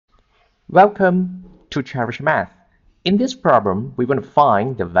Welcome to Cherish Math. In this problem, we want to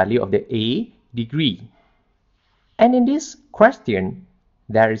find the value of the A degree. And in this question,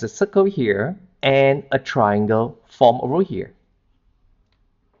 there is a circle here and a triangle formed over here.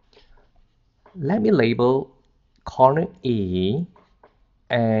 Let me label corner A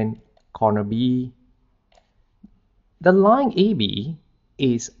and corner B. The line AB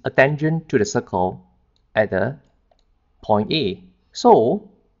is a tangent to the circle at the point A. So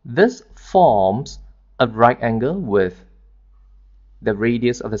this forms a right angle with the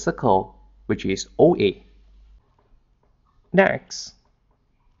radius of the circle, which is OA. Next,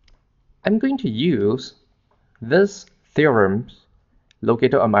 I'm going to use this theorem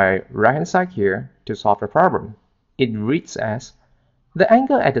located on my right hand side here to solve the problem. It reads as, the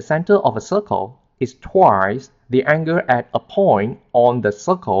angle at the center of a circle is twice the angle at a point on the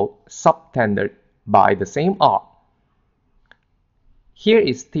circle subtended by the same arc. Here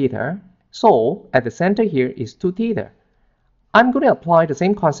is theta, so at the center here is 2 theta. I'm going to apply the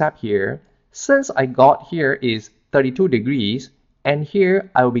same concept here. Since I got here is 32 degrees, and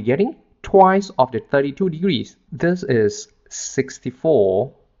here I will be getting twice of the 32 degrees. This is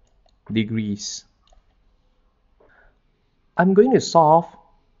 64 degrees. I'm going to solve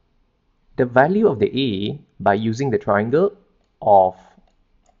the value of the A by using the triangle of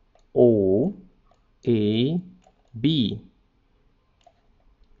OAB.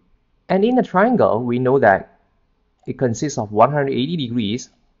 And in a triangle, we know that it consists of 180 degrees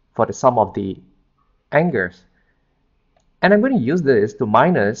for the sum of the angles. And I'm going to use this to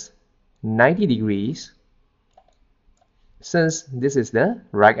minus 90 degrees since this is the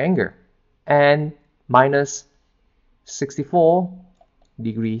right angle, and minus 64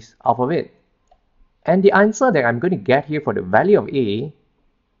 degrees off of it. And the answer that I'm going to get here for the value of A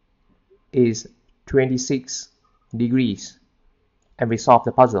is 26 degrees. And we solve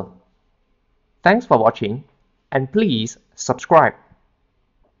the puzzle. Thanks for watching, and please subscribe.